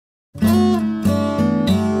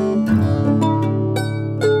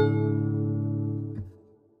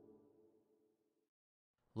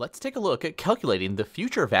Let's take a look at calculating the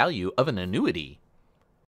future value of an annuity.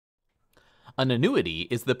 An annuity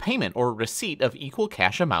is the payment or receipt of equal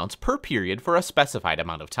cash amounts per period for a specified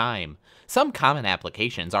amount of time. Some common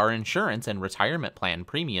applications are insurance and retirement plan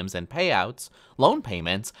premiums and payouts, loan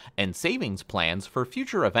payments, and savings plans for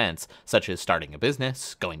future events such as starting a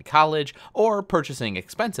business, going to college, or purchasing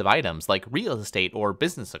expensive items like real estate or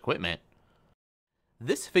business equipment.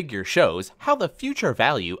 This figure shows how the future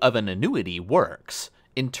value of an annuity works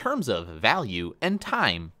in terms of value and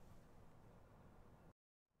time.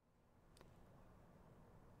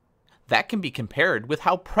 That can be compared with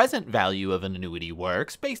how present value of an annuity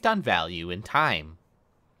works based on value and time.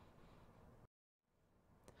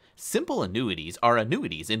 Simple annuities are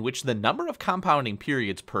annuities in which the number of compounding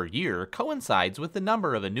periods per year coincides with the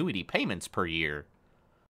number of annuity payments per year.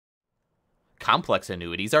 Complex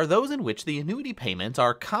annuities are those in which the annuity payments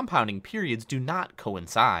or compounding periods do not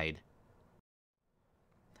coincide.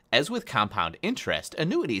 As with compound interest,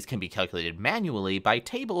 annuities can be calculated manually by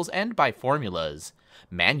tables and by formulas.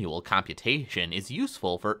 Manual computation is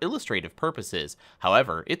useful for illustrative purposes,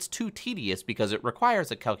 however, it's too tedious because it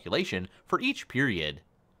requires a calculation for each period.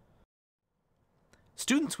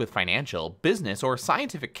 Students with financial, business, or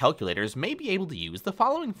scientific calculators may be able to use the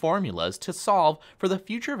following formulas to solve for the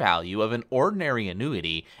future value of an ordinary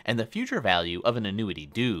annuity and the future value of an annuity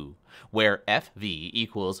due, where FV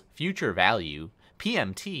equals future value,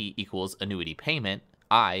 PMT equals annuity payment,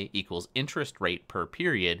 I equals interest rate per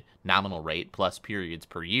period, nominal rate plus periods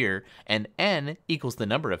per year, and N equals the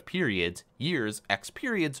number of periods, years, x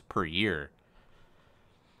periods per year.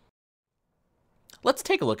 Let's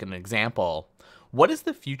take a look at an example. What is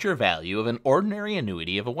the future value of an ordinary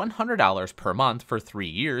annuity of $100 per month for 3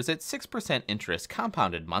 years at 6% interest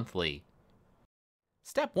compounded monthly?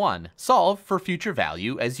 Step 1. Solve for future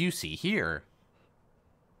value as you see here.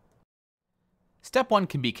 Step 1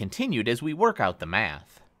 can be continued as we work out the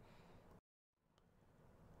math.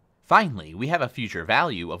 Finally, we have a future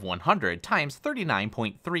value of 100 times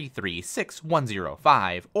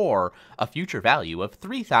 39.336105, or a future value of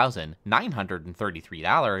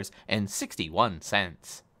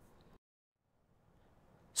 $3,933.61.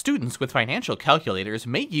 Students with financial calculators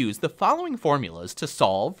may use the following formulas to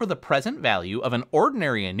solve for the present value of an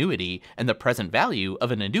ordinary annuity and the present value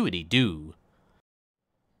of an annuity due.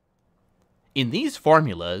 In these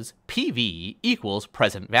formulas, PV equals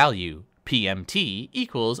present value, PMT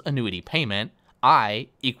equals annuity payment, I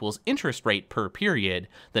equals interest rate per period,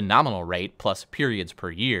 the nominal rate plus periods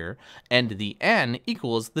per year, and the N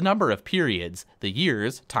equals the number of periods, the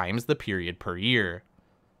years times the period per year.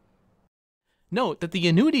 Note that the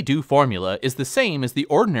annuity due formula is the same as the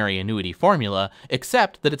ordinary annuity formula,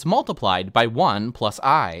 except that it's multiplied by 1 plus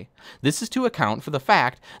I. This is to account for the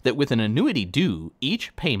fact that with an annuity due,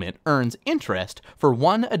 each payment earns interest for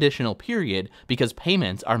 1 additional period because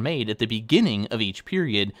payments are made at the beginning of each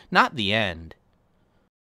period, not the end.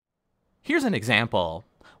 Here's an example.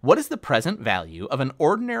 What is the present value of an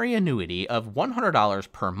ordinary annuity of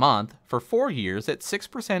 $100 per month for 4 years at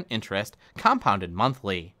 6% interest compounded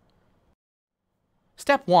monthly?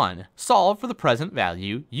 Step 1. Solve for the present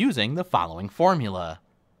value using the following formula.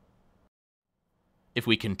 If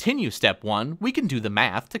we continue step 1, we can do the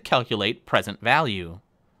math to calculate present value.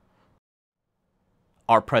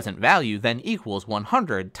 Our present value then equals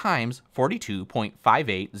 100 times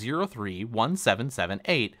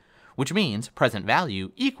 42.58031778, which means present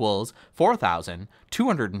value equals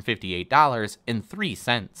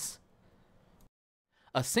 $4,258.03.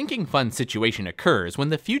 A sinking fund situation occurs when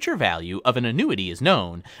the future value of an annuity is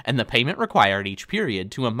known, and the payment required each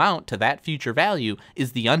period to amount to that future value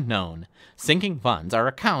is the unknown. Sinking funds are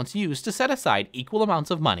accounts used to set aside equal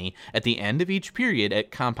amounts of money at the end of each period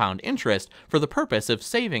at compound interest for the purpose of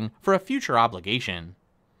saving for a future obligation.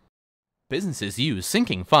 Businesses use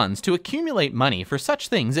sinking funds to accumulate money for such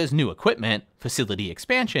things as new equipment, facility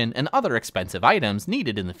expansion, and other expensive items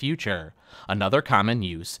needed in the future. Another common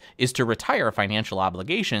use is to retire financial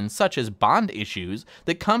obligations such as bond issues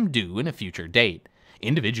that come due in a future date.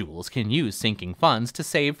 Individuals can use sinking funds to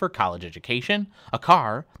save for college education, a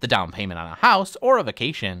car, the down payment on a house, or a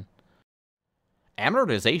vacation.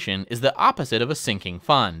 Amortization is the opposite of a sinking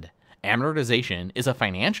fund. Amortization is a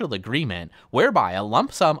financial agreement whereby a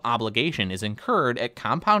lump sum obligation is incurred at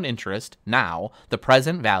compound interest, now the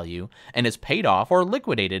present value, and is paid off or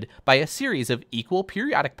liquidated by a series of equal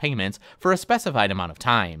periodic payments for a specified amount of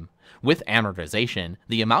time. With amortization,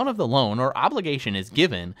 the amount of the loan or obligation is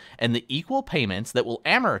given, and the equal payments that will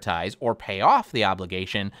amortize or pay off the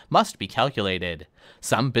obligation must be calculated.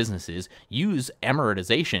 Some businesses use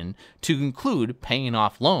amortization to include paying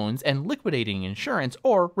off loans and liquidating insurance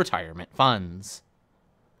or retirement funds.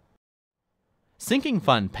 Sinking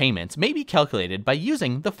fund payments may be calculated by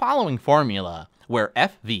using the following formula, where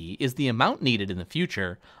FV is the amount needed in the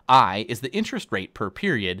future, I is the interest rate per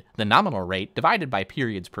period, the nominal rate divided by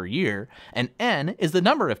periods per year, and N is the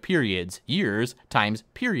number of periods, years, times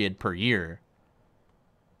period per year.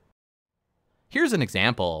 Here's an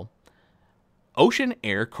example. Ocean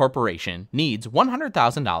Air Corporation needs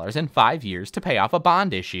 $100,000 in 5 years to pay off a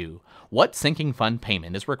bond issue. What sinking fund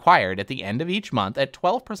payment is required at the end of each month at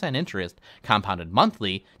 12% interest, compounded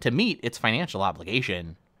monthly, to meet its financial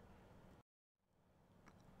obligation?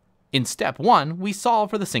 In step 1, we solve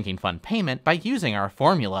for the sinking fund payment by using our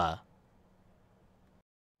formula.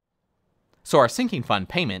 So our sinking fund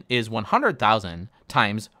payment is $100,000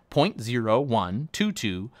 times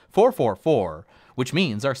 0.0122444, which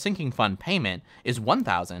means our sinking fund payment is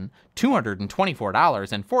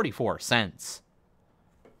 $1,224.44.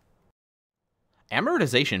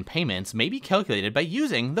 Amortization payments may be calculated by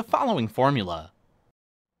using the following formula.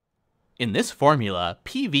 In this formula,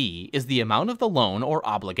 PV is the amount of the loan or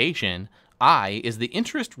obligation, I is the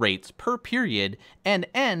interest rates per period, and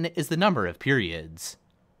N is the number of periods.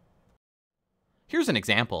 Here's an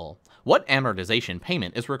example. What amortization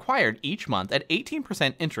payment is required each month at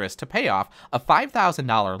 18% interest to pay off a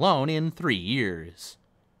 $5,000 loan in 3 years?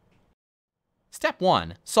 Step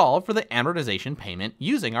 1. Solve for the amortization payment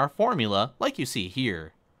using our formula like you see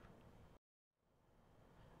here.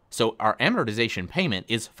 So our amortization payment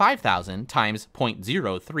is $5,000 times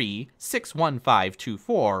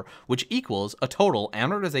 0.036154, which equals a total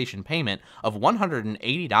amortization payment of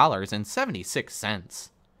 $180.76.